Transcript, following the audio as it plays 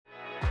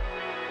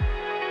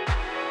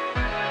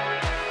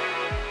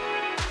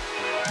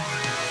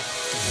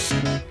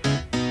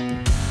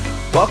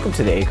Welcome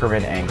to the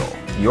Akerman Angle,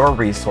 your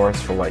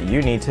resource for what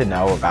you need to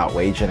know about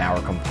wage and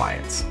hour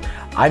compliance.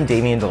 I'm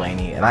Damien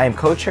DeLaney, and I am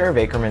co-chair of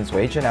Akerman's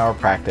Wage and Hour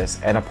Practice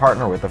and a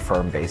partner with a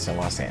firm based in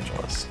Los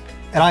Angeles.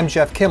 And I'm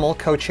Jeff Kimmel,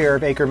 co-chair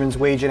of Akerman's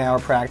Wage and Hour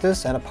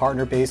Practice and a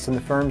partner based in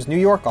the firm's New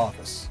York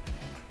office.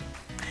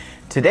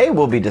 Today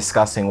we'll be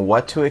discussing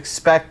what to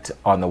expect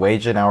on the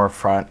wage and hour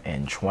front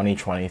in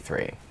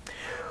 2023.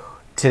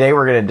 Today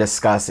we're going to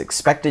discuss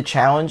expected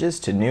challenges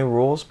to new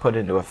rules put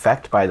into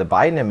effect by the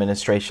Biden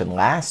administration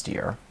last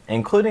year,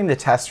 including the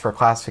test for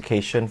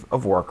classification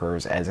of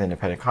workers as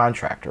independent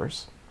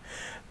contractors,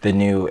 the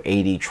new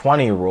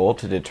 80-20 rule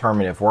to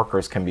determine if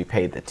workers can be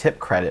paid the tip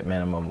credit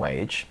minimum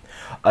wage,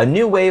 a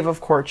new wave of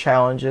court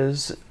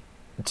challenges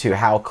to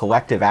how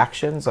collective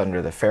actions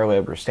under the Fair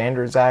Labor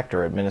Standards Act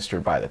are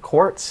administered by the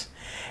courts,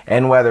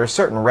 and whether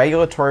certain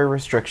regulatory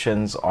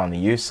restrictions on the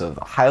use of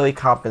the highly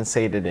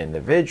compensated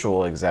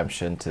individual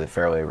exemption to the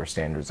Fair Labor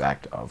Standards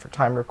Act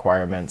overtime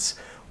requirements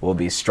will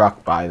be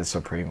struck by the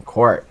Supreme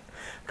Court.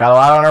 Got a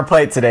lot on our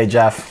plate today,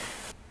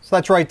 Jeff. So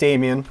that's right,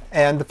 Damien.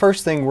 And the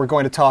first thing we're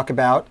going to talk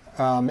about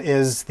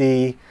is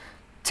the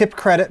tip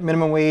credit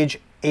minimum wage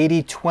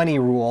 80-20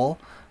 rule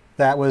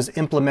that was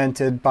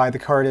implemented by the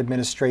current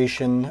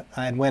administration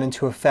and went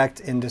into effect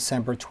in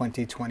December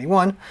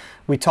 2021.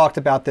 We talked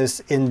about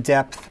this in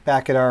depth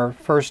back at our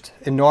first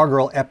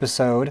inaugural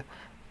episode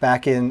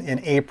back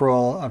in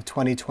April of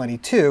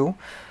 2022.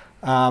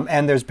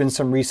 And there's been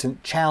some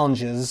recent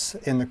challenges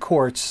in the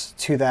courts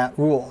to that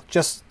rule.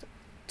 Just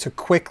to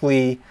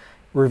quickly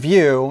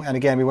review, and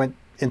again, we went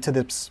into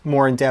this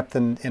more in depth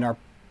in our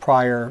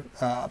prior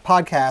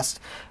podcast,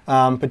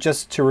 but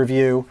just to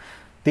review,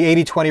 the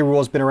 80-20 rule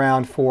has been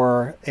around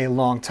for a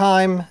long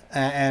time,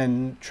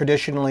 and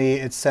traditionally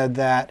it said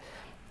that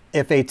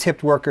if a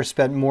tipped worker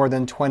spent more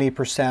than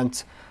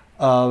 20%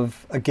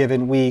 of a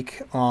given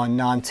week on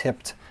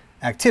non-tipped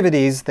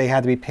activities, they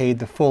had to be paid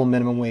the full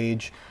minimum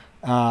wage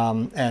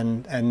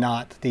and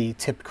not the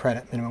tip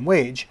credit minimum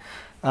wage.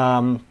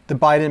 The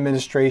Biden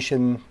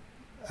administration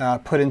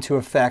put into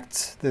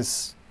effect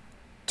this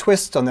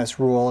twist on this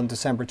rule in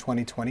December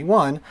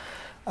 2021,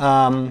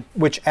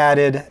 which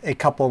added a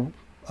couple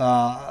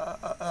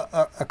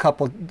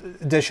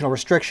additional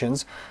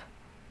restrictions.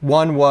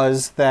 One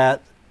was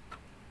that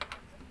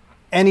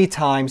any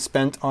time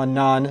spent on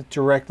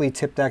non-directly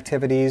tipped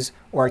activities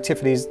or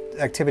activities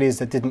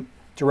that didn't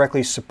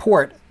directly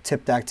support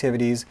tipped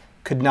activities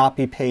could not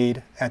be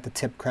paid at the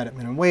tip credit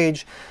minimum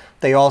wage.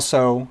 They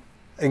also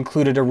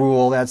included a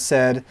rule that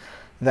said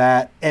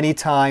that any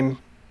time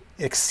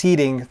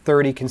exceeding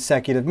 30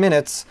 consecutive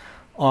minutes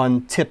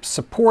on tip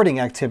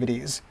supporting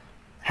activities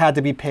had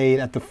to be paid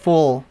at the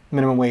full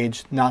minimum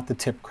wage, not the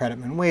tip credit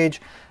minimum wage.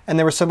 And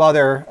there were some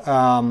other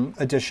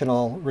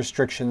additional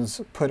restrictions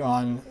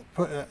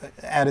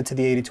added to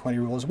the 80-20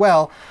 rule as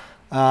well.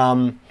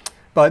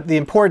 But the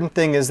important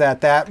thing is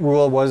that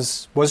rule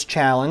was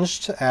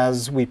challenged,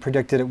 as we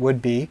predicted it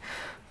would be.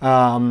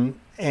 And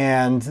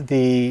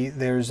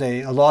there's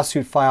a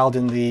lawsuit filed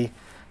in the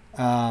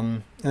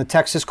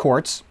Texas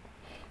courts,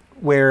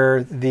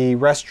 where the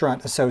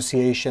Restaurant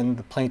Association,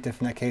 the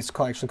plaintiff in that case,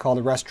 actually called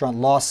the Restaurant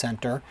Law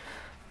Center,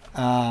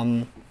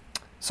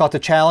 sought to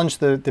challenge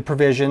the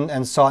provision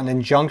and sought an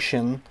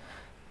injunction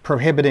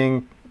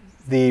prohibiting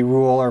the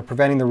rule or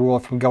preventing the rule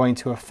from going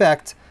into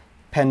effect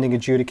pending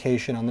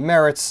adjudication on the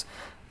merits.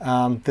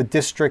 The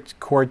district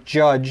court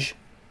judge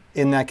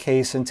in that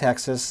case in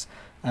Texas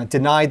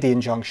denied the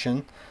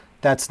injunction.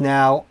 That's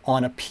now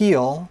on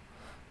appeal.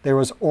 There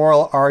was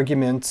oral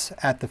argument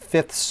at the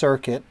Fifth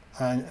Circuit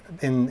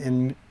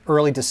in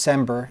early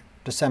December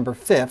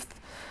 5th,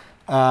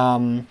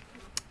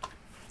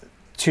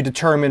 to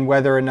determine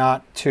whether or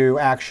not to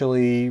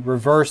actually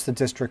reverse the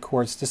district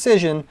court's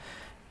decision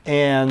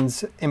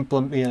and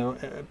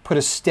put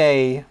a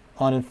stay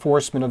on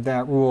enforcement of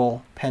that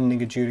rule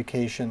pending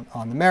adjudication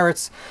on the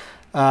merits.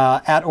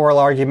 At oral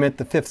argument,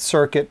 the Fifth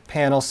Circuit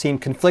panel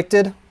seemed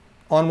conflicted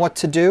on what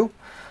to do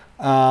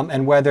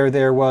and whether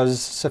there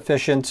was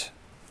sufficient,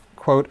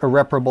 quote,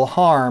 irreparable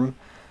harm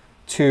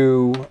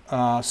to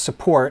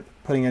support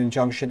putting an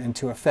injunction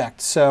into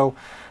effect. So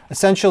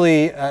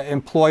essentially,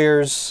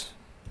 employers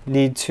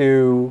need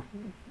to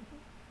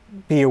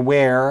be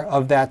aware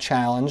of that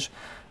challenge,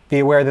 be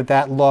aware that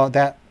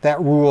that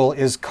rule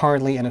is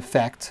currently in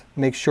effect.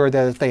 Make sure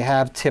that if they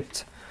have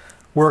tipped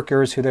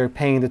workers who they're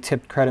paying the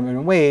tipped credit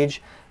minimum wage,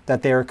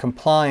 that they are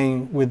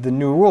complying with the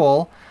new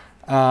rule.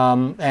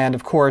 And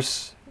of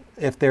course,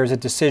 if there's a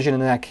decision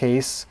in that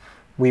case,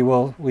 we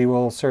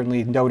will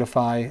certainly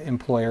notify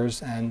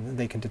employers, and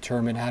they can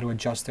determine how to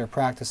adjust their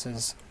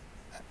practices.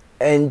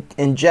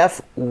 And Jeff,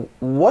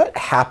 what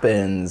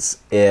happens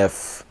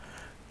if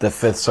the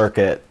Fifth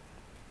Circuit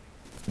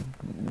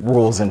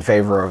rules in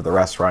favor of the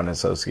Restaurant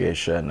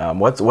Association?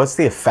 What's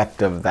the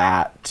effect of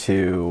that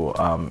to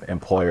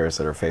employers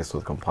that are faced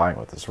with complying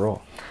with this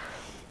rule?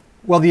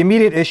 Well, the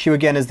immediate issue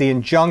again is the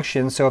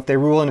injunction. So if they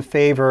rule in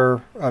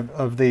favor on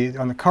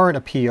the current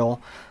appeal,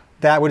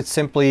 that would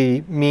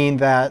simply mean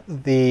that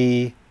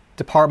the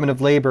Department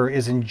of Labor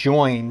is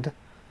enjoined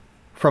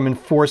from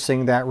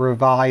enforcing that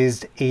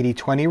revised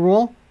 80-20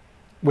 rule,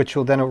 which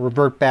will then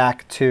revert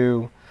back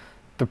to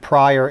the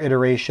prior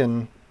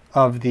iteration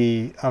of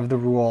the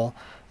rule,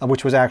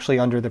 which was actually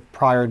under the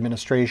prior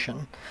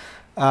administration.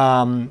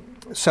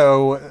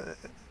 So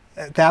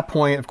at that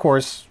point, of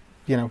course,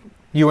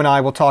 you and I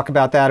will talk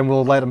about that, and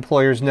we'll let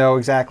employers know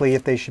exactly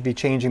if they should be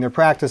changing their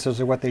practices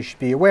or what they should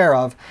be aware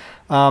of.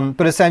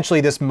 But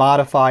essentially, this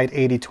modified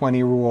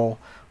 80-20 rule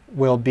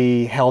will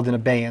be held in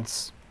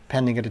abeyance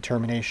pending a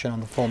determination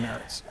on the full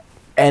merits.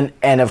 And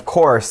of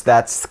course,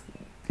 that's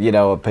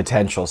a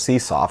potential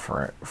seesaw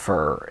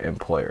for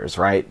employers,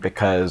 right?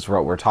 Because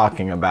what we're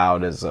talking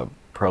about is a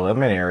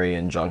preliminary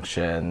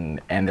injunction,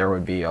 and there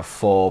would be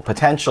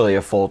potentially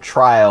a full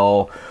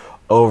trial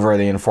over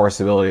the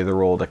enforceability of the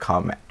rule to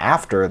come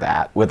after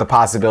that, with the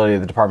possibility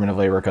the Department of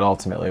Labor could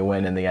ultimately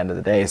win in the end of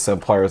the day. So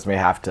employers may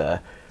have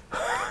to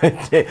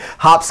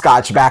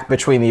hopscotch back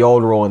between the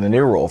old rule and the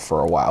new rule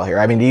for a while here.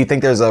 I mean, do you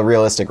think there's a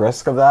realistic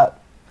risk of that?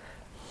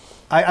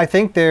 I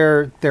think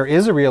there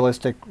is a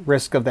realistic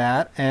risk of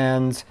that,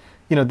 and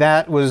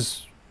that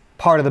was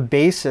part of the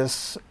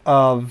basis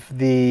of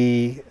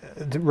the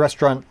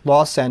Restaurant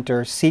Law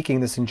Center seeking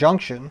this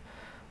injunction,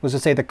 was to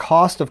say the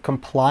cost of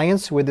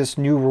compliance with this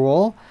new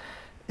rule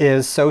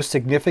is so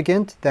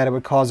significant that it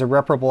would cause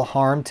irreparable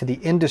harm to the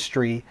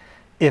industry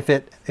if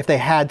they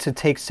had to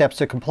take steps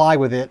to comply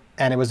with it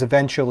and it was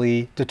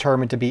eventually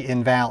determined to be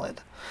invalid.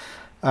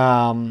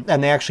 And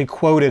they actually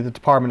quoted the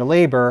Department of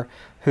Labor,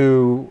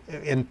 who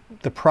in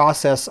the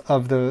process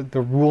of the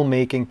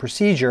rulemaking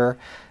procedure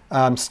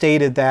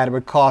stated that it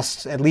would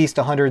cost at least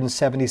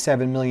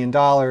 $177 million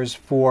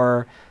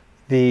for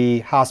the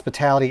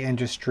hospitality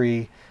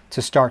industry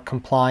to start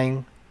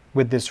complying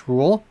with this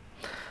rule.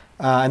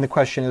 And the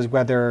question is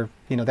whether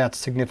that's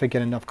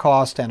significant enough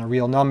cost and a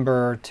real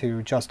number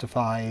to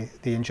justify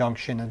the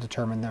injunction and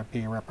determine there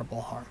be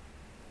irreparable harm.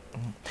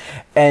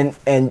 And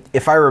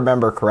if I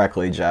remember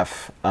correctly,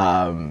 Jeff,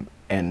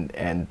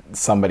 and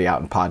somebody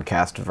out in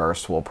podcast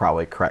verse will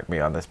probably correct me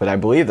on this, but I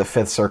believe the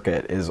Fifth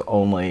Circuit is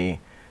only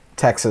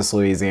Texas,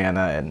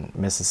 Louisiana, and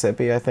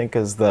Mississippi, I think,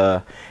 is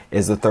the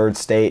third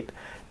state.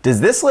 Does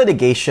this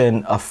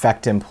litigation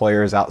affect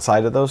employers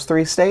outside of those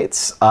three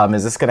states?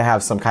 Is this going to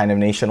have some kind of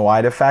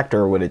nationwide effect,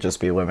 or would it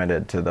just be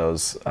limited to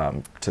those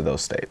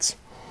states?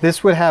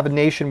 This would have a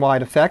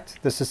nationwide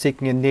effect. This is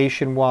seeking a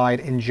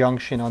nationwide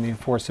injunction on the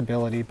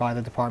enforceability by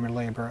the Department of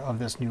Labor of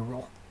this new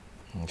rule.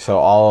 So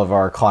all of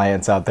our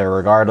clients out there,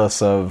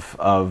 regardless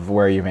of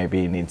where you may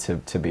be, need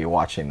to be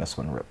watching this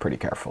one pretty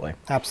carefully.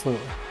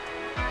 Absolutely.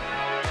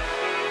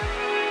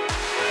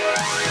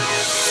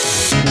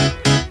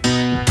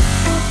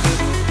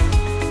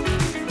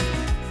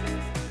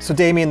 So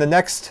Damien, the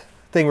next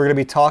thing we're going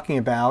to be talking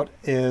about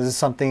is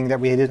something that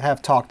we did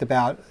have talked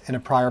about in a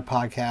prior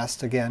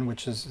podcast, again,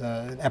 which is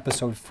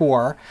episode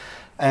 4,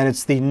 and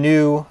it's the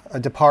new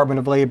Department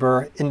of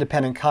Labor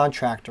independent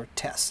contractor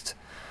test.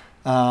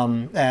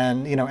 And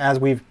as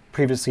we've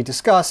previously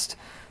discussed,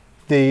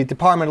 the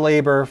Department of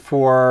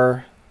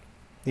Labor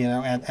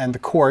and the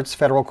courts,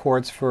 federal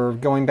courts, for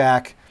going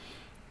back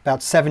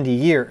about 70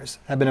 years,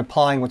 have been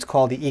applying what's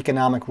called the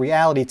economic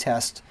reality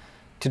test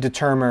to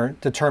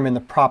determine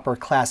the proper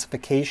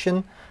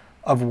classification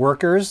of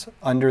workers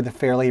under the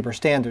Fair Labor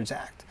Standards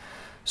Act.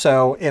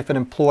 So if an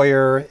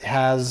employer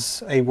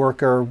has a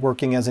worker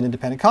working as an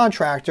independent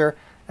contractor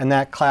and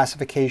that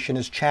classification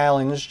is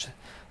challenged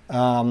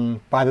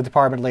by the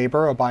Department of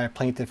Labor or by a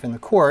plaintiff in the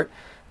court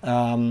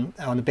on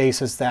the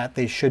basis that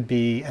they should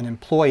be an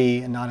employee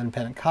and not an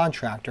independent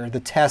contractor,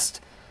 the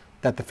test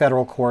that the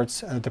federal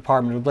courts and the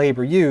Department of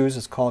Labor use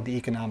is called the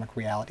economic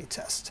reality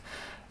test.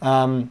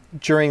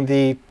 During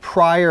the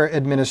prior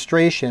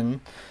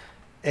administration,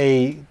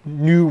 a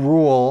new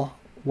rule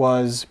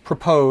was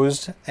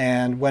proposed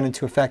and went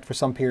into effect for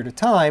some period of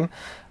time,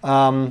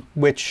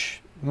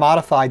 which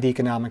modified the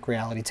economic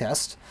reality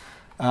test.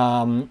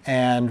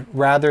 And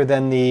rather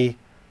than the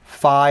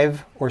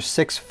 5 or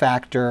 6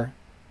 factor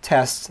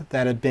test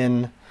that had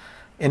been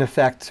in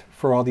effect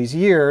for all these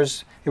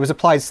years, it was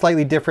applied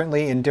slightly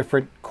differently in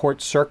different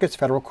court circuits,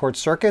 federal court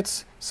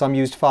circuits. Some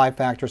used 5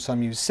 factors,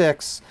 some used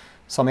 6.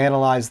 Some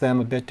analyzed them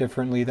a bit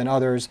differently than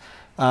others.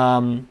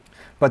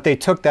 But they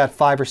took that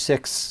 5 or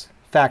 6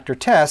 factor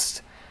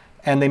test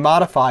and they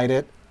modified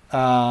it,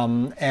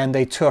 and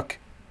they took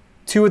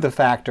 2 of the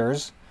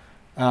factors,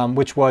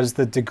 which was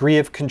the degree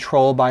of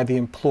control by the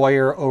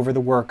employer over the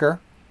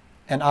worker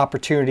and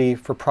opportunity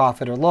for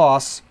profit or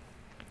loss,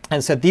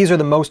 and said these are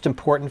the most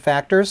important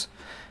factors.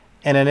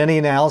 And in any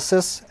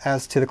analysis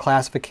as to the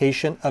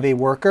classification of a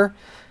worker,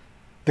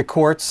 the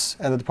courts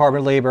and the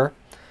Department of Labor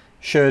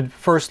should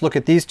first look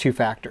at these 2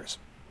 factors.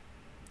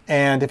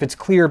 And if it's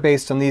clear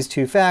based on these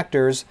 2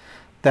 factors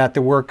that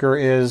the worker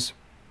is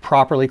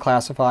properly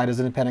classified as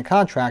an independent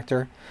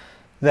contractor,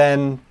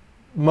 then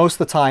most of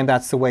the time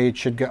that's the way it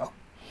should go.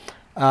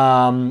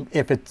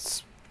 If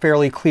it's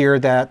fairly clear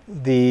that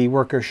the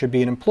worker should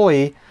be an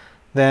employee,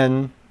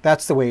 then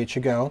that's the way it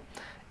should go.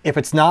 If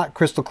it's not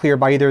crystal clear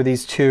by either of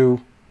these 2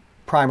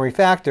 primary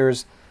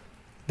factors,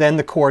 then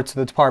the courts,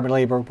 the Department of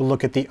Labor, will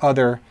look at the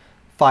other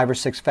 5 or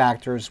 6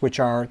 factors, which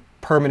are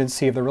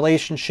permanency of the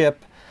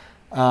relationship,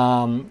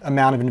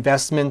 amount of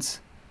investment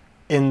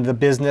in the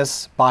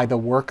business by the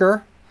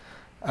worker,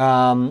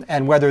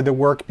 and whether the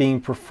work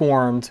being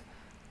performed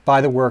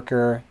by the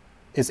worker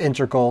is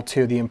integral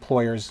to the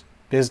employer's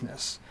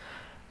business.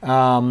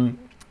 When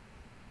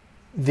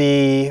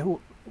the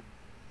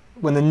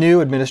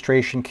new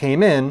administration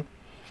came in,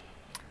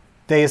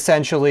 they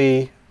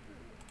essentially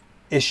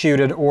issued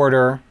an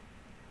order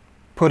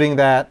putting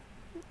that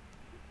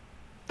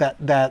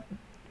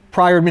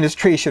prior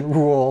administration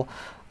rule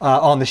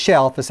on the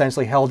shelf,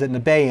 essentially held it in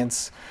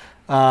abeyance,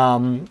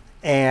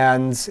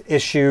 and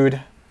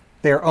issued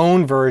their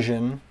own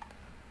version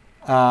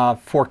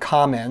for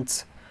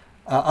comment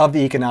of the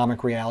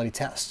economic reality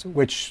test,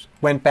 which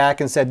went back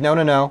and said,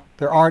 no,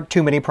 there aren't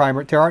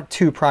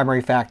two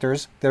primary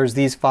factors. There's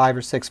these 5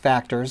 or 6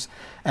 factors,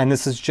 and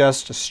this is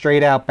just a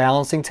straight out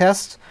balancing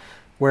test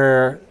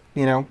where,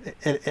 in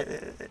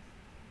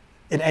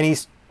any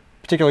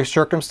particular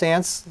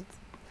circumstance,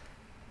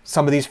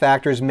 some of these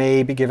factors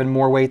may be given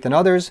more weight than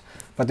others,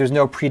 but there's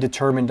no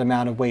predetermined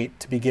amount of weight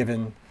to be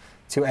given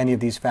to any of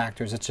these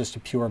factors. It's just a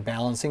pure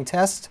balancing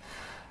test.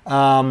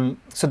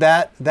 So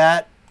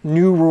that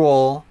new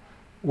rule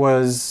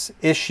was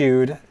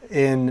issued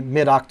in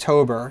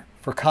mid-October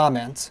for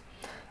comment.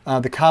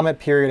 The comment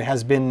period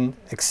has been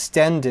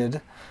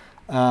extended.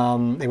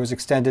 It was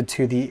extended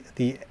to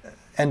the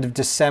end of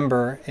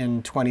December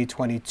in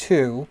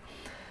 2022.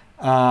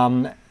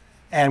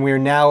 And we are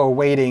now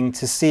awaiting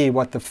to see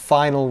what the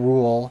final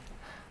rule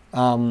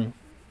will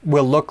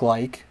look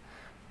like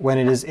when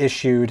it is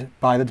issued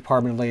by the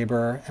Department of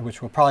Labor,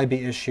 which will probably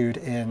be issued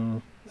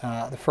in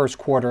the first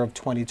quarter of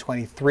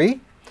 2023.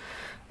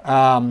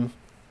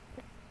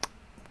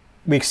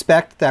 We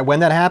expect that when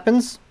that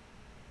happens,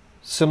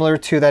 similar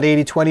to that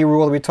 80-20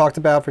 rule that we talked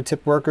about for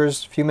tip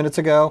workers a few minutes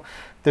ago,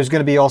 there's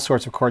going to be all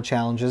sorts of court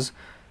challenges.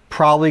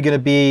 Probably going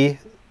to be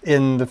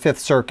in the Fifth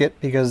Circuit,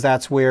 because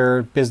that's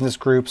where business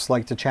groups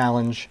like to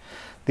challenge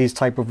these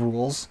type of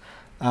rules.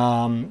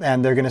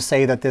 And they're going to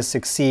say that this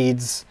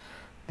exceeds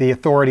the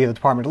authority of the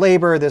Department of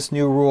Labor, this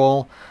new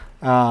rule,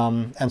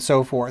 and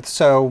so forth.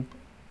 So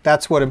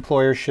that's what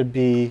employers should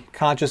be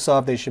conscious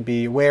of. They should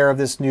be aware of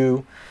this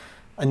new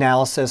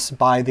analysis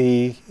by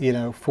the,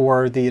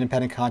 for the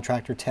independent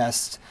contractor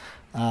test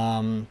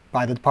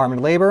by the Department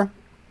of Labor,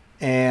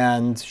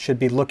 and should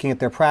be looking at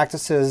their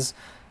practices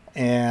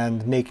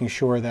and making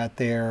sure that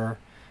they're,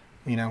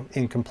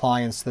 in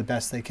compliance the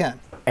best they can.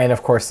 And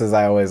of course, as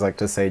I always like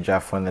to say,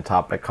 Jeff, when the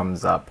topic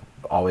comes up,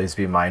 always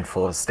be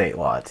mindful of state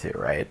law too,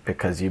 right?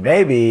 Because you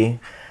maybe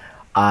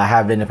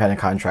have independent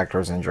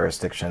contractors in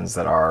jurisdictions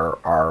that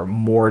are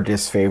more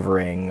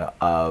disfavoring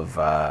of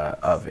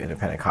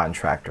independent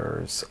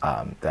contractors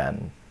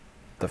than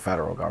the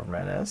federal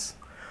government is.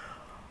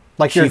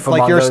 Like your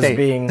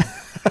state.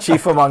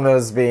 Chief among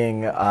those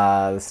being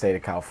the state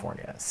of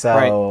California.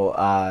 So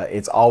right.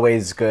 It's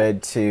always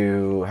good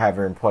to have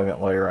your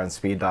employment lawyer on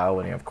speed dial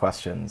when you have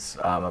questions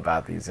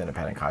about these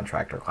independent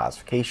contractor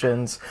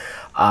classifications.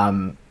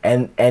 And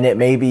it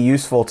may be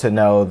useful to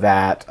know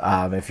that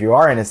if you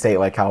are in a state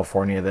like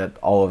California, that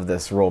all of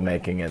this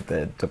rulemaking at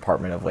the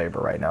Department of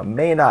Labor right now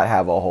may not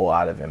have a whole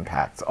lot of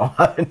impact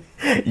on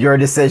your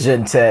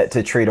decision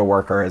to treat a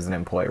worker as an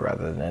employee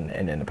rather than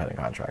an independent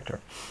contractor.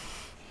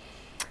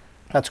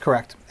 That's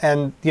correct.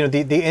 And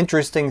the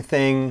interesting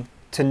thing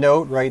to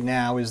note right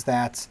now is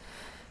that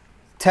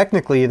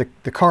technically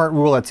the current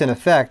rule that's in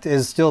effect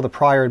is still the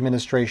prior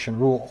administration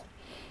rule.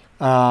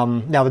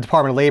 Now the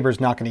Department of Labor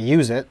is not going to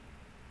use it.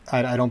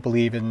 I don't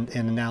believe in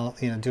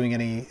doing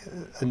any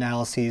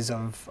analyses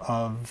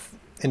of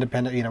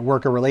independent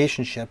worker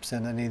relationships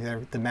and any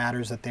of the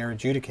matters that they're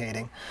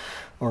adjudicating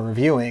or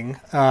reviewing.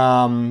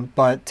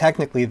 But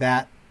technically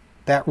that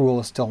rule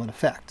is still in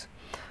effect.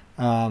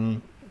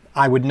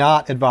 I would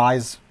not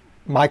advise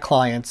my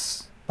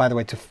clients, by the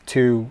way,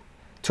 to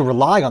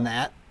rely on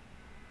that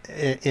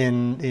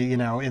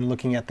in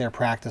looking at their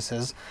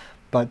practices.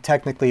 But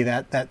technically,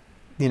 that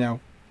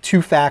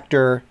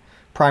two-factor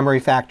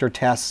primary factor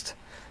test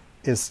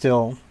is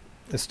still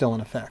in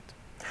effect.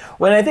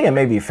 Well, I think it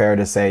may be fair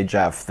to say,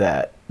 Jeff,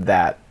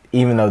 that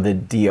even though the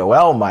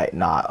DOL might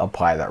not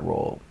apply that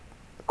rule,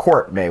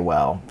 court may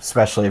well,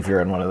 especially if you're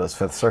in one of those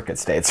Fifth Circuit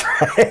states,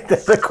 right?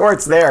 The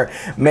courts there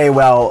may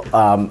well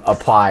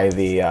apply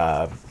the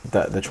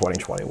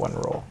 2021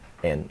 rule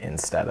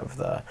instead of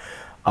the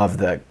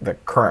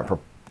current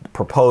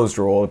proposed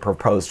rule, the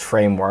proposed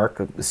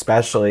framework,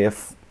 especially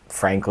if,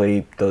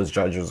 frankly, those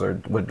judges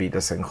would be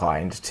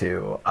disinclined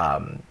to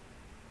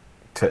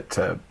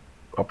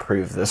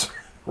approve this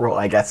rule.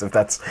 I guess if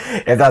that's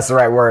the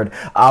right word,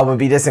 would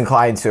be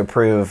disinclined to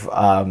approve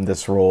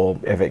this rule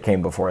if it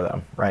came before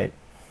them, right?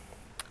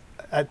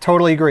 I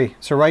totally agree.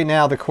 So right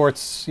now the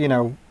courts, we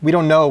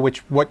don't know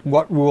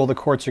what rule the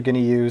courts are going to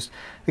use.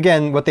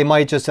 Again, what they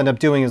might just end up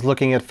doing is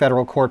looking at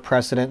federal court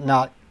precedent,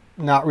 not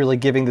really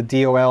giving the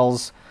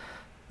DOL's,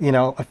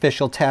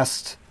 official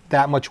test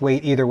that much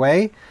weight either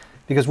way,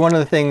 Because one of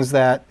the things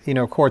that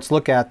courts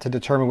look at to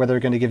determine whether they're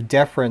going to give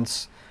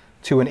deference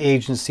to an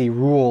agency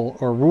rule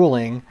or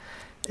ruling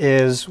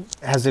is,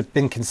 has it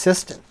been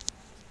consistent,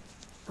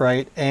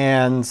 right?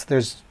 And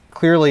there's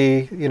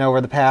clearly, over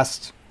the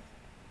past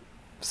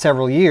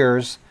several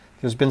years,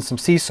 there's been some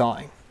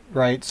seesawing,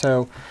 right?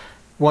 So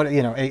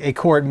a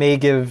court may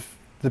give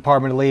the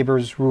Department of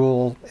Labor's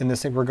rule in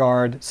this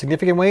regard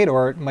significant weight,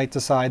 or it might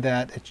decide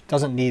that it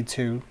doesn't need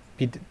to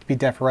be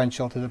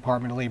deferential to the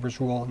Department of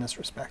Labor's rule in this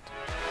respect.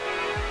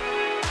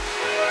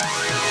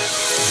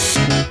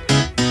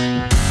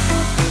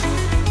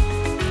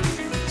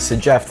 So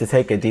Jeff, to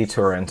take a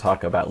detour and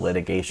talk about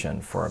litigation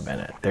for a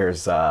minute,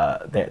 there's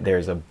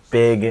a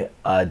big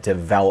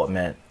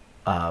development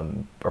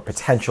or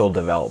potential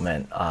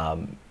development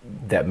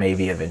that may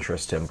be of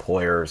interest to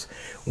employers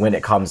when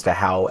it comes to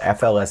how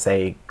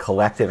FLSA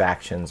collective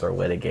actions are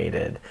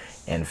litigated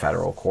in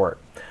federal court.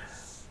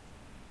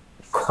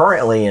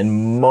 Currently,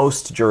 in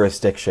most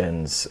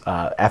jurisdictions,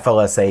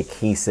 FLSA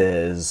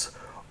cases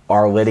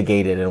are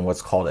litigated in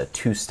what's called a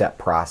two-step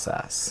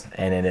process,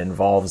 and it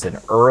involves an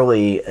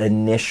early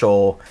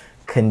initial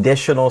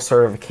conditional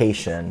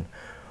certification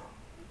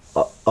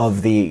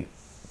of the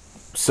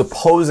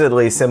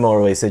supposedly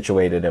similarly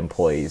situated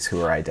employees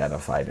who are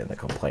identified in the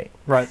complaint.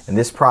 Right. And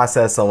this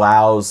process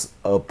allows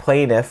a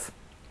plaintiff,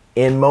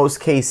 in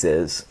most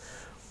cases,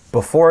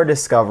 before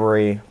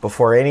discovery,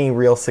 before any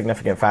real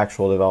significant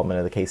factual development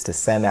of the case, to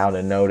send out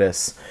a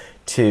notice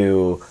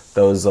to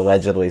those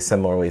allegedly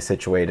similarly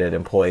situated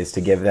employees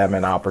to give them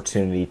an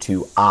opportunity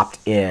to opt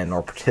in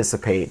or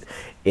participate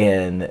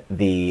in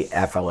the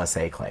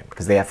FLSA claim,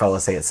 because the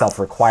FLSA itself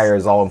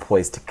requires all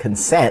employees to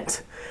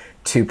consent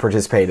to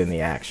participate in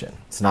the action.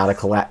 It's not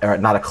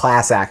a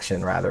class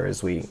action, rather,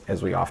 as we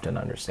often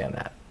understand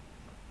that.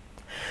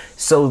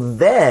 So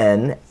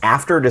then,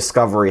 after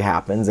discovery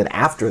happens and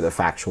after the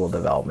factual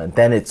development,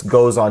 then it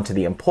goes on to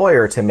the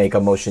employer to make a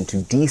motion to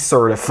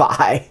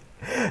decertify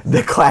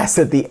the class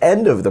at the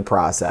end of the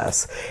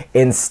process,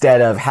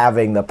 instead of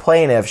having the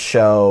plaintiff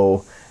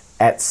show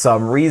at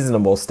some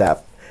reasonable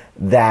step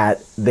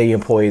that the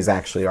employees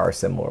actually are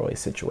similarly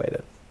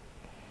situated.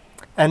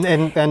 And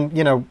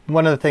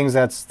one of the things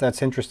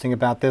that's interesting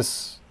about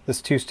this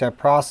two-step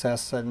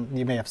process, and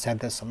you may have said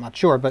this, I'm not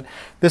sure, but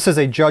this is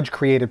a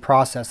judge-created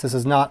process. This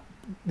is not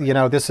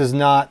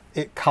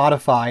it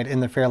codified in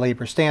the Fair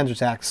Labor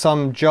Standards Act.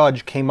 Some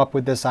judge came up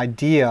with this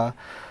idea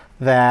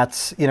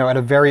that, at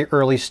a very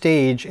early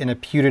stage in a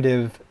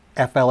putative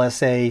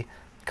FLSA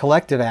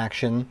collective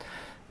action,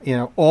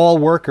 all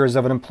workers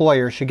of an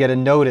employer should get a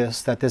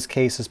notice that this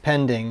case is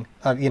pending,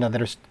 that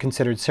are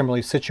considered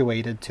similarly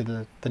situated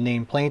to the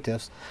named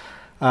plaintiffs,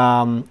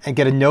 and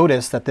get a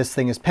notice that this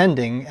thing is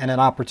pending and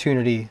an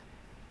opportunity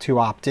to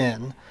opt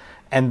in.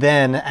 And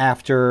then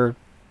after,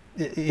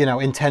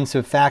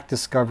 intensive fact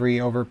discovery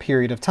over a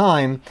period of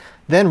time,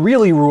 then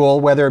really rule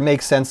whether it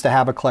makes sense to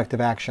have a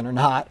collective action or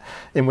not.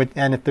 And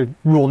if the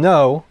rule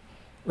no,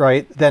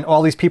 right, then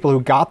all these people who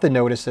got the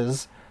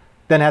notices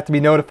then have to be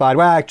notified.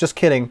 Well, just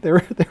kidding.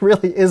 There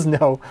really is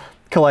no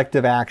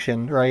collective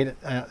action, right?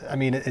 And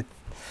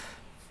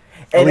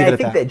I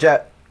think that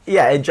Jeff,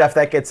 and Jeff,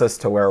 that gets us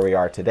to where we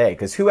are today,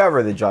 because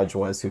whoever the judge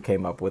was who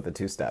came up with the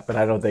two-step, and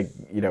I don't think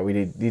we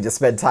need to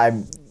spend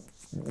time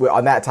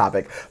on that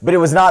topic, but it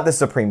was not the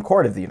Supreme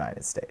Court of the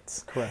United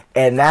States. Correct.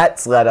 And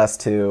that's led us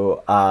to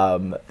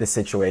the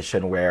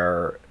situation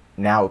where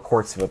now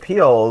courts of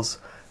appeals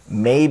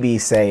may be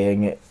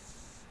saying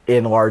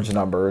in large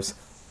numbers,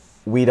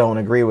 we don't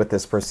agree with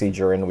this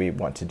procedure and we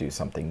want to do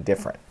something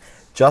different.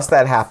 Just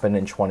that happened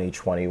in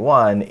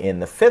 2021 in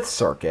the Fifth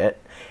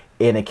Circuit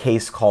in a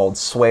case called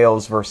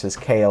Swales versus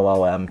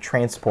KLLM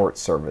Transport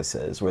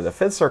Services, where the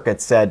Fifth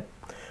Circuit said,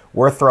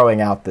 we're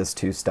throwing out this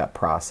two-step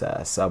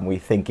process. We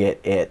think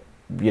it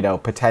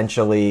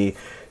potentially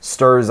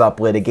stirs up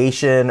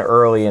litigation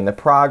early in the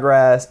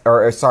process,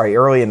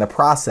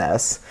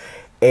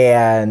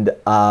 and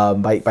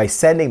by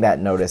sending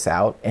that notice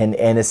out,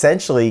 and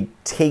essentially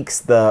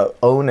takes the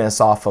onus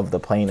off of the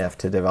plaintiff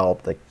to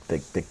develop the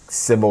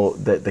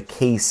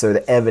case or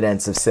the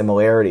evidence of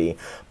similarity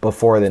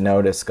before the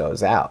notice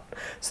goes out.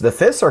 So the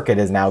Fifth Circuit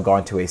has now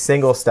gone to a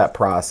single-step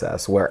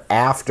process where,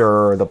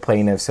 after the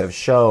plaintiffs have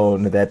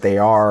shown that they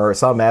are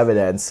some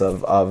evidence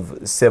of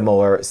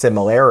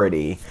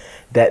similarity,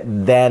 that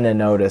then a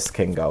notice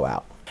can go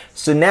out.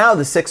 So now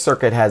the Sixth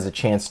Circuit has a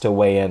chance to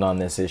weigh in on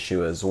this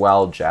issue as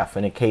well, Jeff,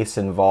 in a case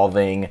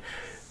involving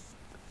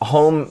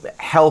home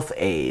health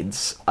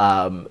aides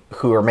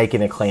who are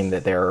making a claim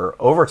that their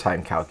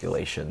overtime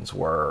calculations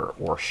were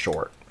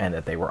short and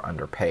that they were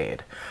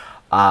underpaid.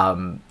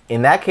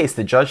 In that case,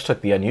 the judge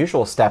took the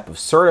unusual step of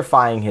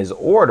certifying his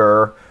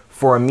order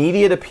for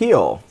immediate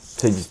appeal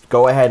to just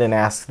go ahead and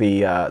ask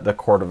the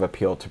Court of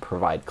Appeal to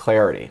provide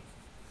clarity.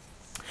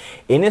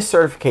 In his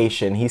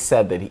certification, he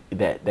said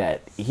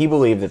that he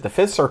believed that the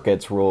Fifth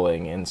Circuit's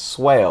ruling in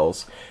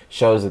Swales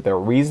shows that there are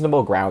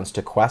reasonable grounds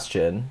to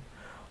question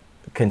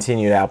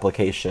continued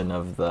application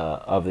of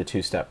the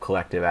two-step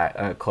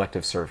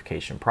collective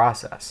certification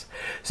process.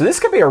 So this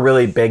could be a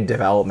really big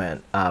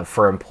development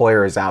for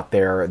employers out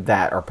there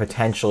that are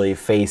potentially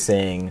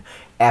facing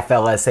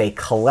FLSA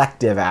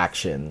collective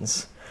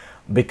actions,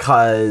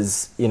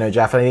 because,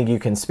 Jeff, I think you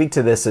can speak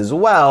to this as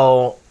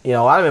well. A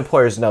lot of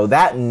employers know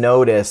that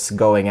notice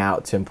going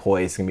out to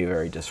employees can be a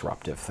very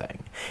disruptive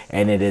thing.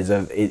 And it is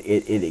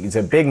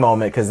a big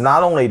moment, because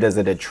not only does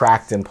it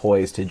attract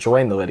employees to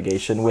join the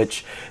litigation,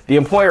 which the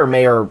employer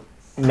may or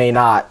may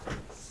not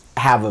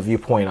have a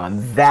viewpoint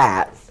on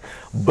that,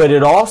 but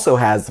it also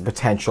has the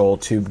potential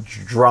to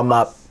drum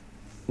up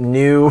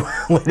new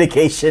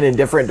litigation in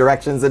different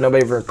directions that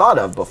nobody ever thought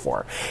of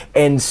before.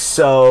 And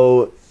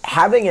so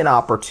having an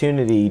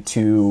opportunity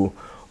to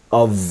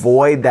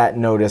avoid that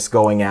notice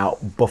going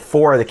out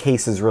before the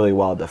case is really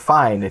well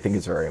defined, I think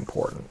is very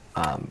important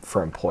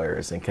for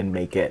employers, and can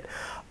make it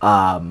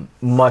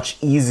much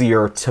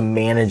easier to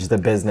manage the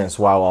business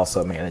while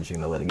also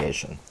managing the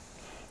litigation.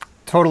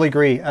 Totally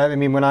agree. I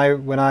mean, when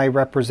I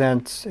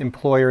represent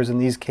employers in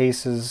these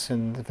cases,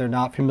 and if they're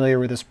not familiar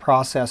with this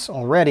process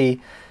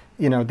already,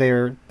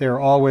 they're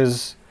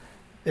always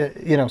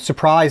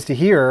surprised to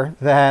hear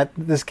that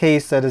this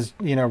case that has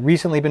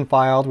recently been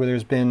filed, where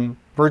there's been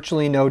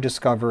virtually no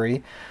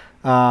discovery,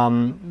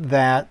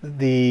 that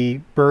the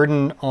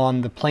burden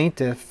on the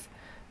plaintiff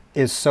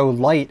is so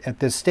light at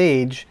this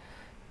stage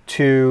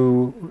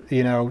to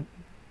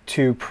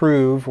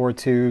prove, or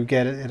to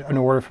get an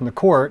order from the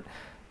court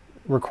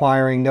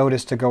requiring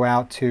notice to go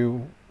out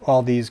to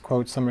all these,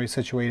 quote, similarly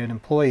situated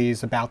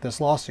employees about this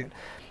lawsuit.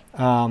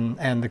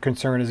 And the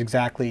concern is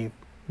exactly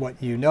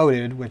what you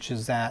noted, which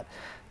is that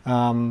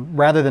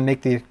rather than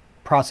make the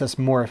process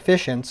more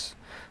efficient,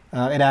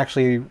 it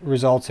actually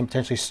results in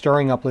potentially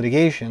stirring up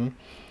litigation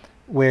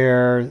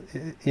where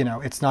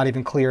it's not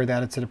even clear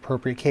that it's an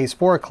appropriate case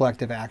for a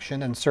collective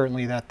action, and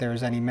certainly that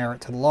there's any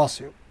merit to the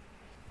lawsuit.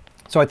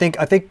 So I think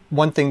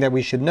one thing that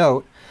we should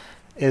note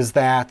is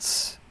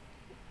that,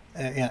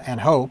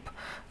 and hope,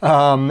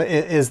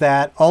 is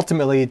that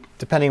ultimately,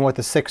 depending on what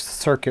the Sixth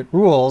Circuit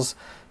rules,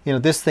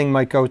 this thing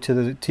might go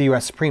to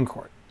U.S. Supreme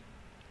Court.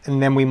 And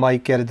then we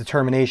might get a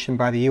determination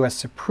by the U.S.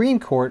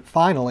 Supreme Court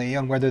finally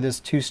on whether this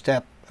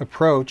two-step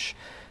approach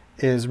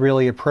is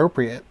really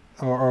appropriate,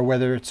 or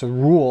whether it's a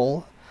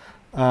rule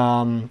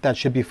that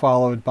should be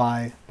followed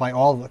by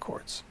all of the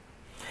courts.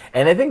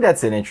 And I think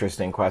that's an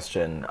interesting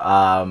question.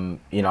 I'm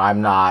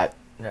not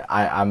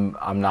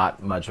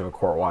much of a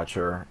court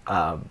watcher,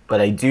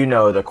 but I do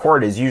know the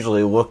court is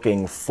usually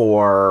looking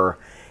for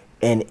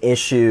an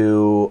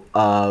issue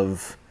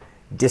of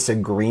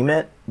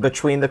disagreement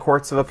between the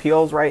courts of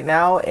appeals right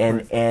now,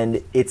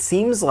 and it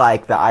seems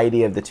like the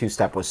idea of the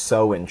two-step was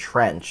so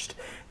entrenched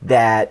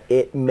that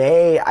it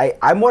may.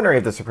 I'm wondering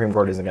if the Supreme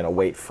Court isn't going to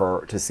wait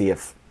to see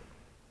if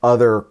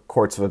other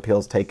courts of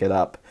appeals take it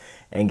up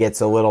and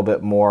gets a little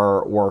bit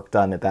more work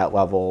done at that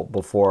level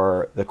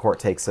before the court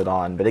takes it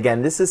on. But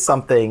again, this is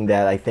something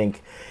that I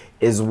think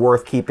is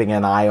worth keeping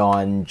an eye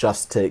on,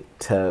 just to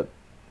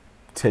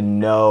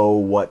know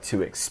what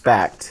to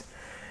expect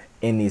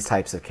in these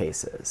types of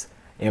cases.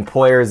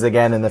 Employers,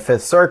 again, in the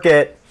Fifth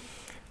Circuit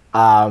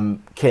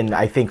can,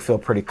 I think, feel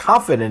pretty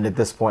confident at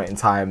this point in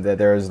time that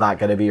there is not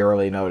going to be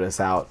early notice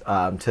out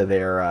to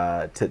their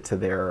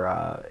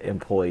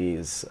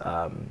employees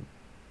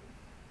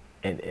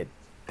at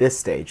this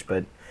stage.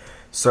 But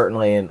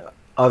certainly in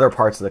other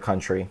parts of the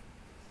country,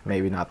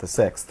 maybe not the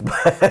Sixth,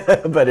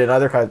 but in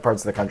other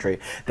parts of the country,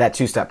 that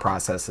two-step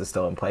process is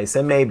still in place,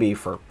 and may be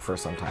for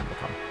some time to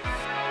come.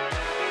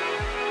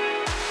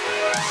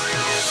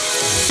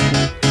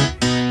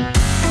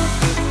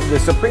 The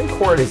Supreme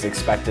Court is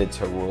expected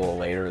to rule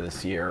later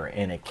this year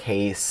in a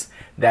case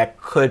that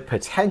could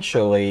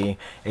potentially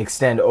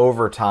extend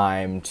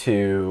overtime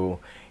to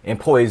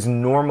employees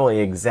normally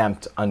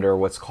exempt under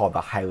what's called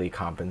the highly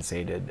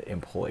compensated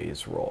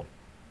employees rule.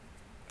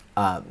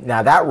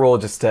 Now that rule,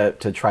 just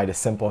to try to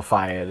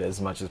simplify it as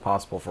much as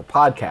possible for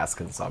podcast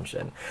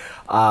consumption,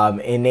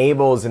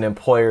 enables an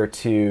employer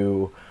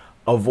to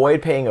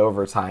avoid paying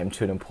overtime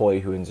to an employee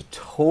who earns a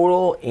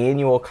total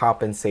annual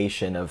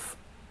compensation of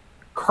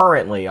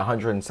currently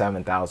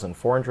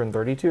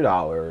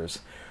 $107,432,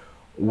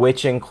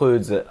 which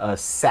includes a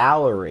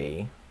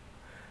salary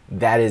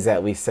that is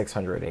at least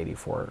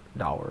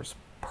 $684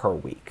 per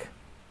week.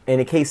 In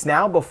a case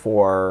now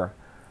before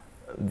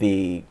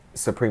the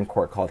Supreme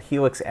Court called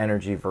Helix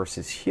Energy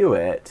versus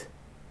Hewitt,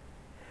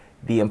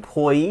 the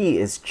employee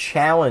is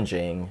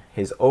challenging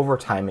his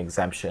overtime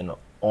exemption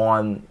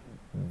on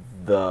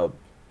the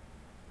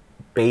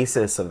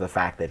basis of the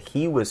fact that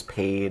he was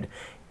paid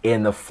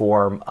in the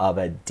form of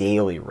a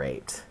daily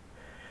rate.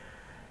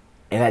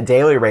 And that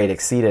daily rate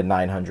exceeded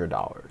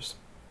 $900,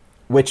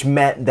 which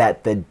meant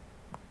that the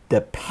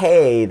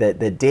pay, that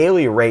the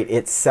daily rate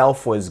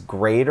itself was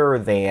greater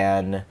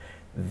than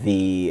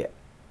the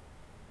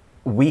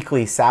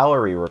weekly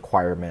salary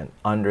requirement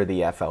under the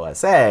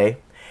FLSA,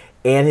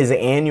 and his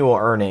annual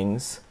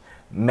earnings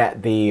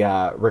met the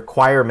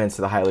requirements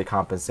of the highly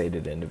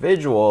compensated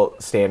individual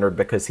standard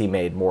because he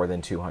made more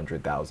than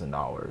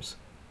 $200,000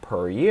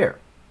 per year.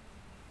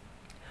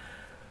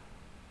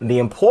 The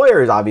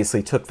employers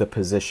obviously took the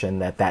position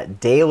that that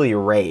daily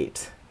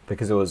rate,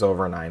 because it was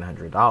over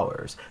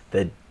 $900,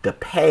 the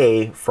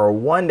pay for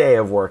 1 day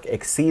of work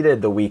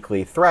exceeded the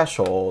weekly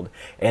threshold,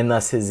 and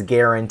thus his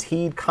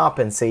guaranteed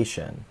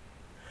compensation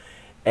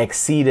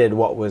exceeded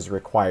what was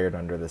required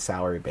under the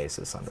salary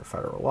basis under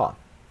federal law.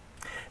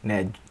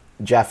 Now,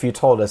 Jeff, you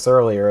told us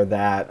earlier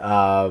that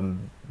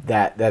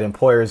that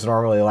employers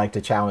normally like to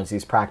challenge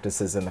these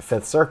practices in the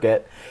Fifth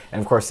Circuit. And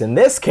of course, in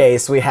this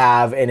case, we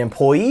have an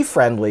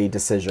employee-friendly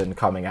decision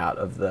coming out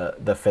of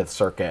the Fifth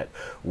Circuit,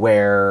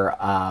 where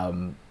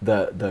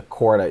the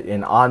court,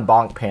 an en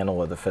banc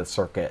panel of the Fifth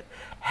Circuit,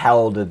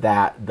 held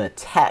that the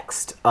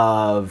text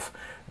of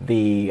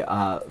the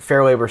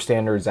Fair Labor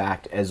Standards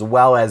Act, as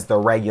well as the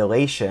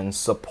regulations,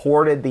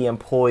 supported the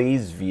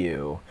employee's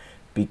view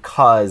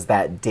because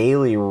that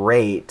daily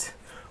rate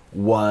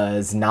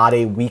was not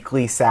a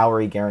weekly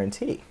salary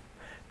guarantee.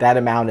 That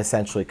amount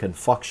essentially can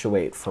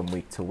fluctuate from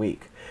week to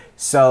week.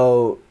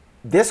 So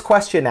this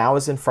question now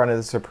is in front of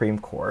the Supreme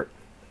Court.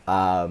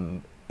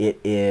 It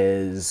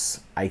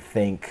is, I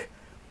think,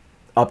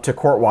 up to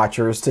court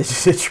watchers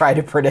to try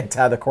to predict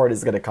how the court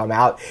is going to come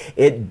out.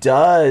 It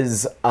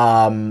does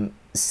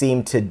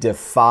seem to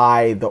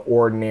defy the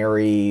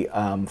ordinary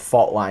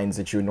fault lines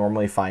that you would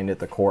normally find at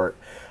the court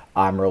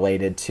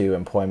related to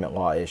employment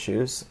law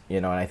issues,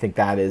 and I think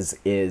that is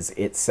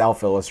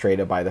itself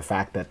illustrated by the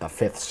fact that the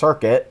Fifth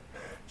Circuit,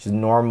 which is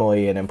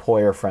normally an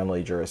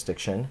employer-friendly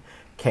jurisdiction,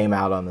 came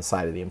out on the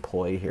side of the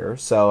employee here.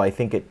 So I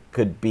think it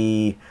could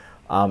be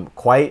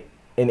quite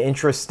an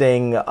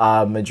interesting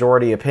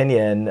majority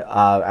opinion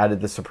out of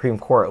the Supreme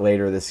Court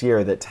later this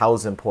year that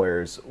tells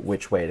employers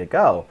which way to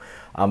go.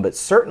 But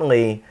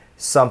certainly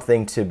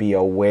something to be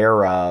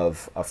aware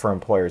of for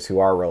employers who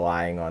are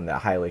relying on the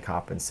highly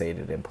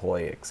compensated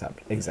employee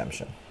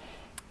exemption.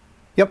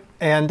 Yep,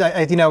 and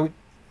I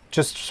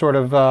just sort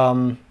of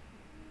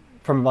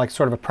from like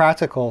sort of a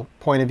practical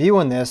point of view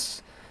on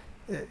this,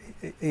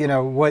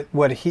 what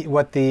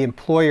the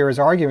employer is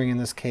arguing in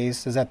this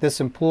case is that this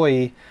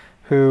employee,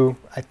 who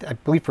I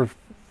believe for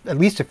at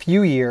least a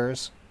few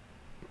years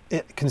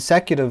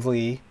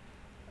consecutively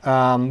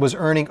was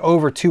earning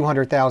over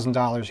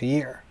 $200,000 a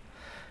year.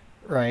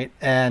 Right,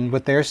 and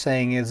what they're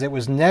saying is it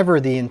was never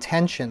the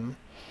intention,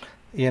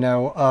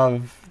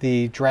 of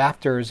the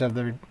drafters of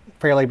the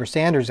Fair Labor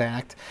Standards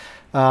Act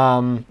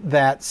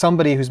that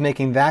somebody who's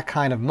making that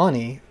kind of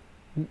money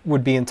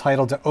would be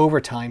entitled to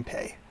overtime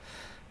pay,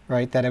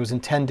 right? That it was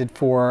intended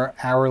for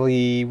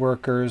hourly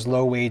workers,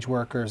 low-wage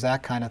workers,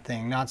 that kind of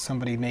thing, not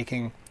somebody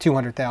making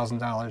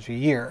 $200,000 a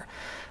year.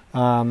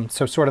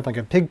 So sort of like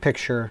a big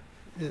picture,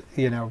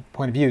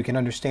 point of view, you can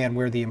understand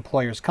where the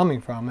employer's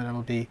coming from, and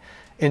it'll be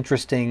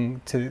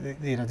interesting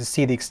to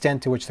see the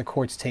extent to which the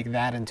courts take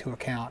that into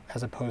account,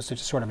 as opposed to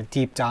just sort of a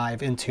deep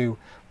dive into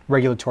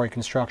regulatory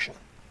construction.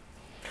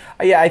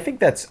 Yeah, I think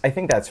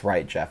that's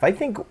right, Jeff. I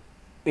think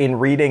in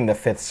reading the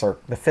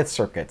Fifth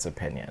Circuit's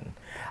opinion,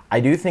 I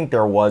do think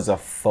there was a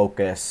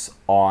focus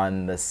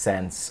on the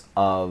sense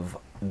of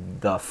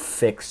the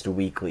fixed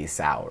weekly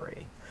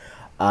salary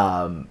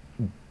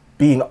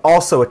being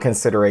also a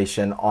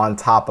consideration on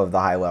top of the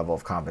high level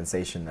of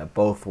compensation, that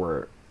both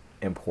were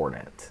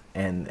important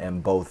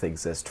and both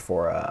exist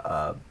for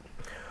a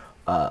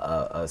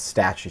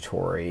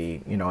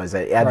statutory, as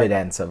an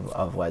evidence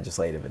of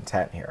legislative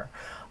intent here.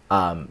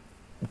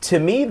 To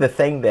me, the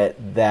thing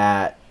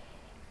that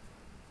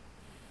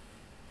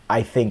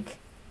I think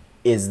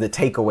is the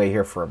takeaway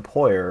here for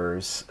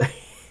employers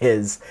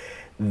is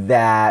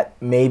that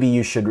maybe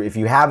you should, if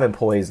you have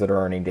employees that are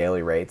earning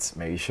daily rates,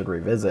 maybe you should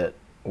revisit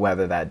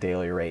whether that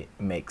daily rate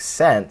makes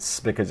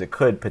sense, because it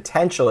could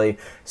potentially,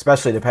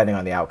 especially depending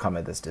on the outcome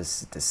of this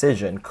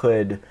decision,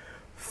 could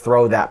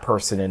throw that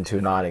person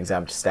into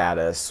non-exempt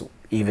status,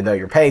 even though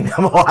you're paying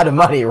them a lot of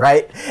money,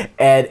 right?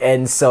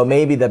 And so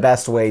maybe the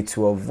best way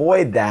to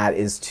avoid that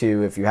is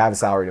to, if you have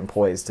salaried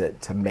employees,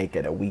 to make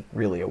it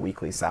really a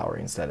weekly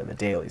salary instead of a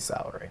daily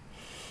salary.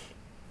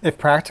 If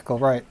practical,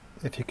 right?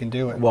 If you can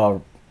do it.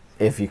 Well,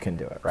 if you can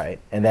do it, right?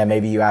 And then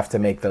maybe you have to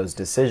make those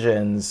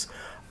decisions.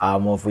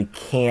 Well, if we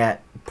can't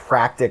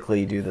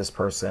practically do this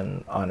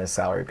person on a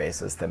salary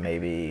basis, then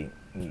maybe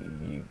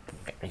you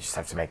just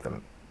have to make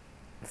them,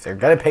 if they're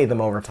going to pay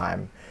them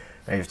overtime,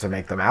 maybe you have to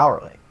make them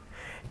hourly.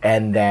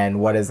 And then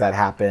what does that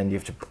happen? You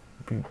have to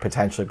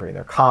potentially bring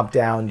their comp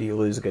down. Do you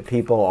lose good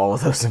people? All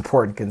of those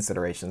important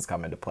considerations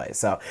come into play.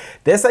 So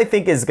this, I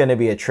think, is going to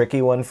be a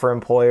tricky one for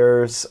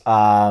employers.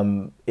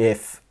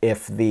 If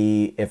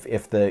the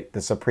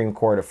Supreme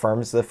Court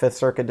affirms the Fifth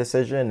Circuit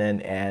decision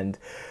and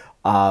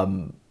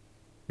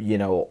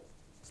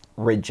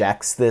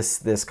rejects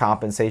this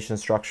compensation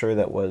structure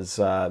that was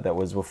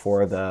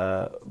before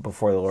the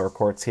lower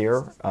courts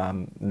here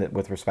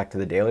with respect to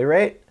the daily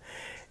rate,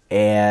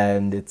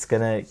 and it's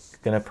gonna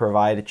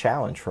provide a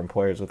challenge for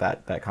employers with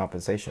that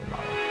compensation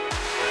model.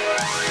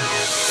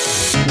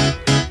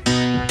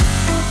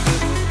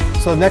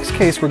 So the next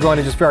case we're going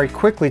to just very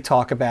quickly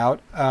talk about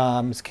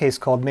is a case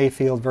called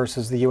Mayfield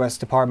versus the U.S.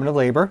 Department of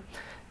Labor.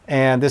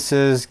 And this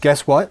is,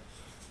 guess what?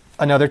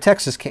 Another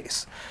Texas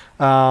case.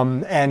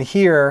 And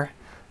here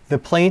the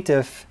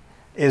plaintiff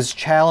is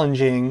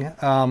challenging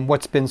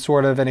what's been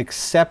sort of an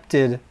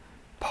accepted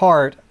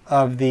part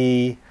of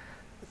the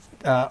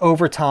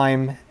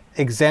overtime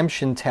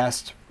exemption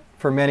test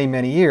for many,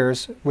 many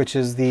years, which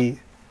is the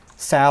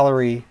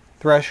salary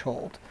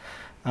threshold.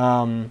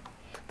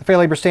 The Fair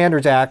Labor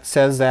Standards Act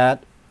says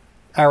that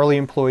hourly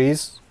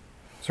employees,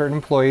 certain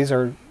employees,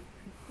 are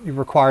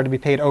required to be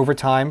paid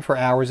overtime for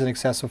hours in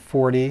excess of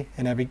 40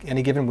 in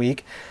any given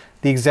week.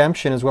 The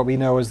exemption is what we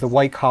know as the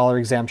white-collar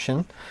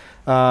exemption,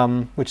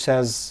 which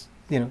says,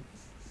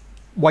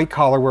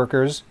 white-collar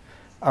workers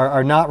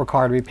are not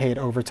required to be paid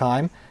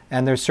overtime,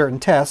 and there's certain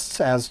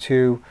tests as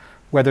to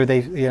whether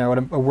they,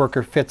 a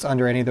worker fits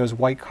under any of those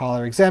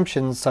white-collar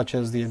exemptions, such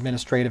as the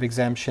administrative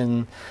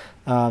exemption,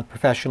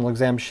 professional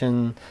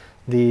exemption,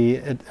 the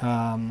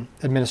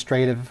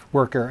administrative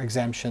worker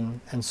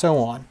exemption, and so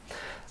on.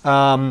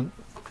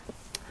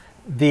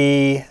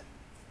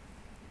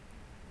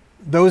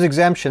 Those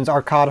exemptions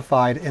are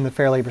codified in the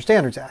Fair Labor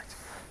Standards Act.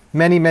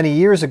 Many, many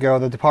years ago,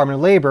 the Department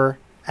of Labor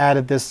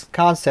added this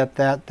concept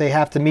that they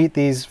have to meet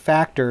these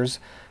factors,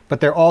 but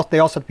they also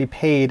have to be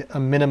paid a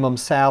minimum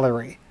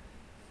salary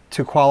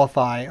to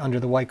qualify under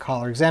the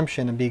white-collar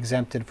exemption and be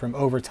exempted from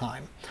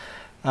overtime.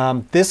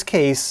 This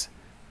case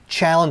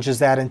challenges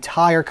that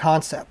entire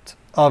concept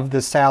of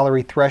the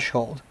salary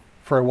threshold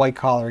for a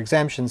white-collar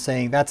exemption,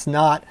 saying that's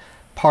not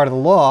part of the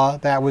law.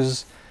 That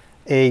was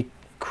a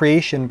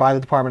creation by the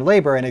Department of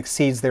Labor and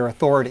exceeds their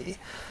authority.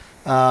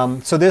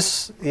 So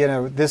this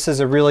is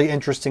a really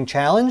interesting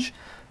challenge.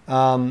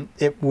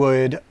 It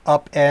would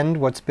upend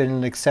what's been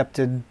an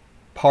accepted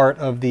part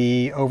of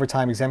the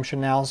overtime exemption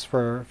now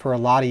for a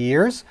lot of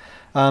years.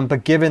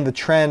 But given the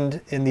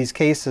trend in these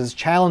cases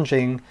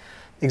challenging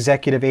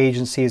executive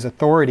agencies'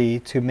 authority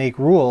to make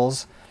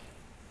rules,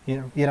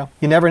 you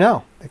never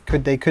know.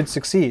 They could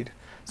succeed.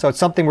 So it's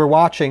something we're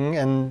watching,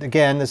 and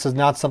again, this is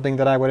not something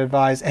that I would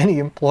advise any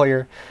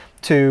employer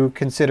to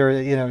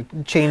consider,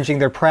 changing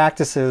their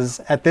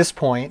practices at this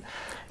point.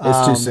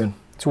 It's too soon.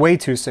 It's way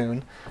too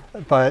soon.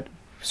 But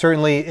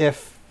certainly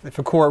if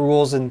a court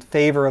rules in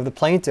favor of the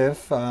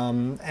plaintiff,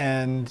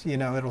 and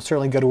it'll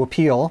certainly go to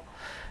appeal,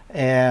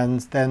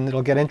 and then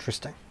it'll get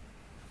interesting.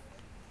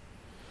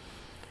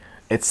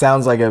 It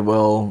sounds like it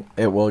will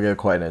get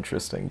quite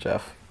interesting,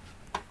 Jeff.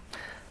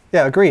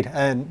 Yeah, agreed.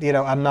 And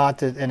I'm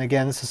not. And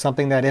again, this is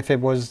something that if it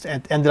was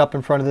ended up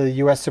in front of the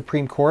U.S.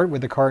 Supreme Court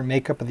with the current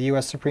makeup of the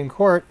U.S. Supreme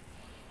Court,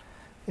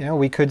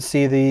 we could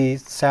see the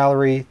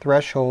salary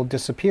threshold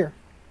disappear.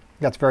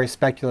 That's very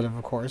speculative,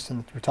 of course,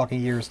 and we're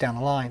talking years down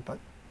the line, but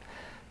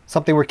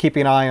something we're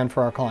keeping an eye on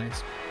for our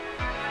clients.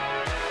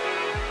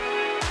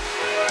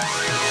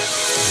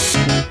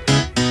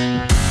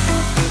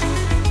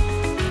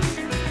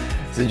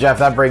 So Jeff,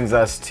 that brings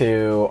us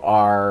to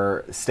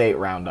our state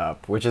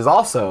roundup, which is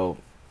also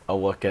a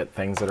look at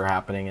things that are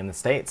happening in the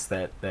states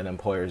that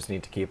employers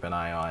need to keep an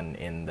eye on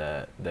in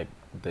the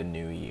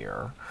new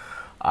year.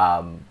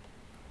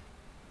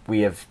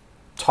 We have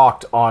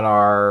talked on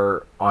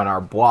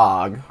our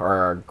blog, or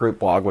our group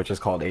blog, which is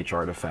called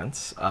HR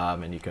Defense,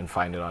 and you can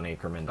find it on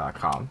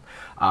Akerman.com.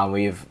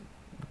 We've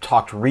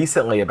talked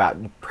recently about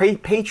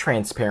pay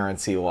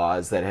transparency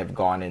laws that have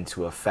gone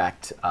into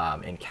effect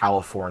in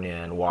California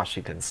and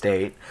Washington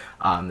State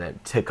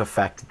that took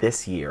effect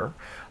this year,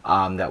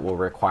 that will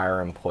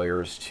require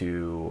employers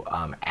to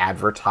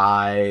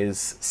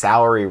advertise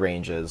salary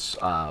ranges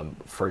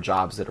for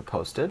jobs that are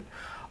posted.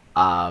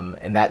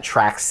 And that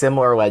tracks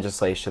similar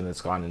legislation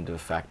that's gone into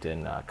effect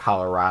in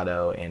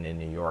Colorado and in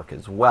New York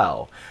as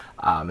well.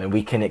 And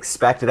we can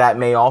expect that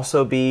may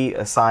also be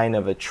a sign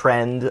of a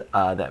trend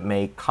that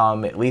may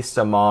come, at least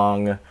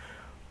among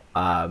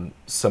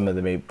some of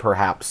the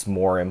perhaps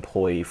more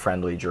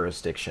employee-friendly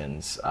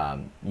jurisdictions.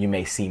 You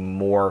may see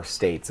more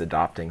states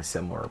adopting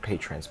similar pay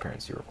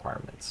transparency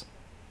requirements.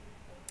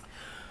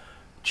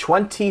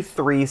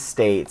 23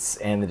 states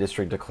and the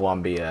District of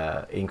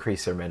Columbia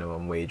increased their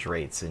minimum wage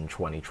rates in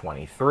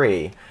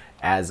 2023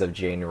 as of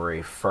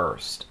January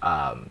 1st.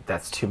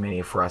 That's too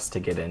many for us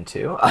to get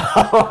into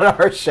on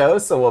our show,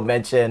 so we'll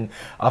mention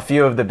a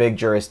few of the big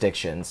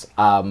jurisdictions,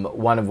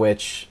 one of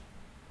which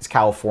is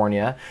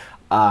California.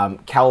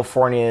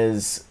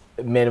 California's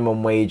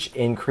minimum wage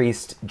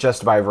increased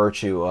just by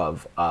virtue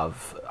of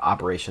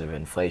operation of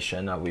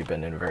inflation. We've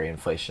been in a very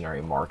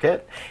inflationary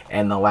market,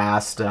 and the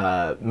last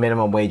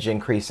minimum wage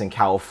increase in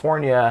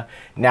California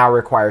now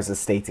requires the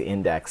state to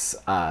index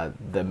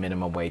the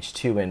minimum wage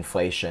to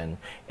inflation,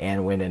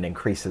 and when it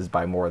increases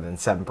by more than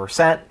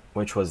 7%,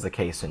 which was the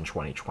case in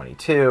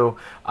 2022,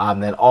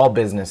 then all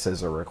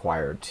businesses are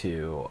required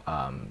to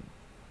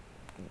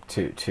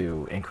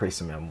increase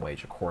the minimum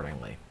wage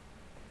accordingly.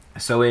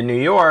 So in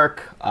New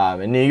York,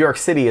 New York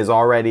City is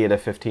already at a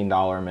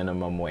 $15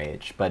 minimum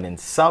wage, but in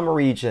some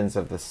regions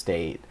of the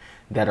state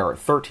that are at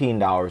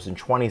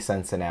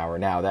 $13.20 an hour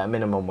now, that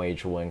minimum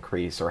wage will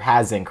increase, or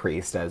has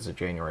increased as of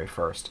January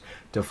 1st,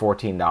 to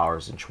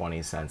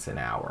 $14.20 an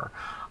hour.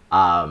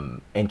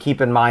 And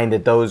keep in mind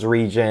that those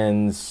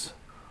regions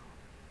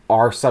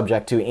are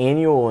subject to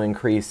annual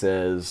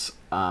increases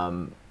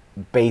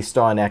based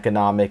on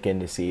economic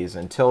indices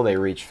until they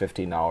reach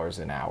 $15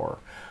 an hour.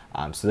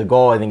 So the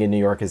goal, I think, in New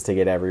York is to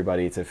get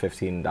everybody to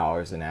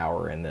 $15 an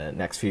hour in the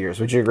next few years.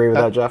 Would you agree with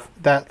that, Jeff?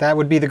 That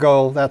would be the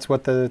goal. That's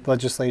what the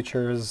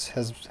legislature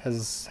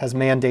has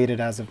mandated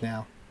as of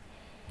now.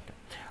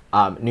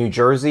 New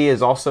Jersey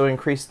has also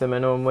increased the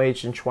minimum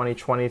wage in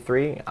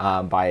 2023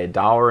 by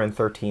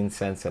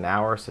 $1.13 an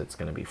hour, so it's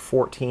going to be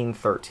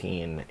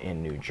 $14.13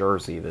 in New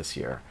Jersey this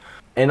year.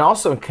 And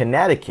also in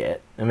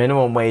Connecticut, the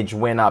minimum wage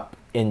went up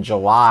in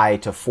July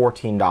to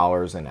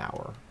 $14 an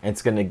hour.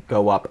 It's going to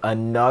go up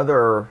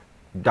another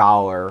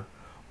dollar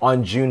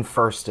on June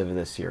 1st of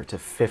this year to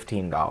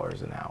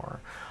 $15 an hour.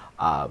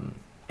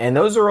 And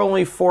those are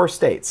only 4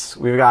 states.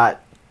 We've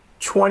got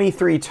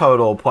 23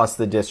 total plus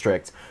the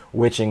district,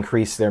 which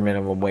increased their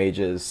minimum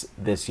wages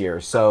this year.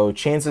 So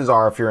chances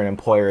are, if you're an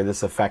employer,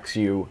 this affects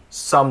you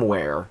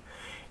somewhere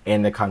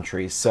in the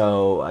country.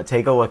 So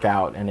take a look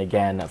out. And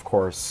again, of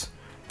course,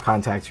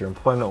 contact your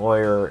employment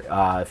lawyer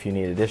if you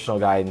need additional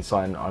guidance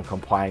on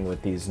complying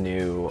with these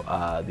new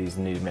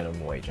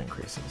minimum wage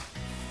increases.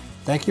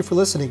 Thank you for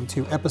listening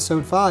to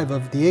Episode 5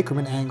 of the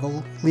Akerman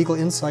Angle, Legal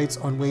Insights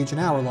on Wage and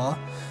Hour Law,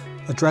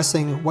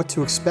 addressing what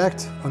to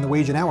expect on the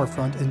wage and hour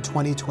front in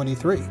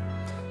 2023.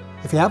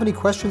 If you have any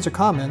questions or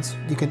comments,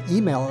 you can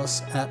email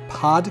us at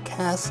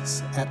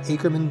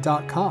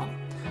podcasts@akerman.com.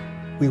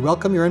 We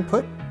welcome your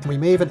input, and we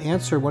may even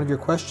answer one of your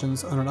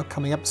questions on an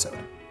upcoming episode.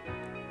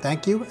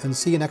 Thank you, and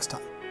see you next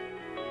time.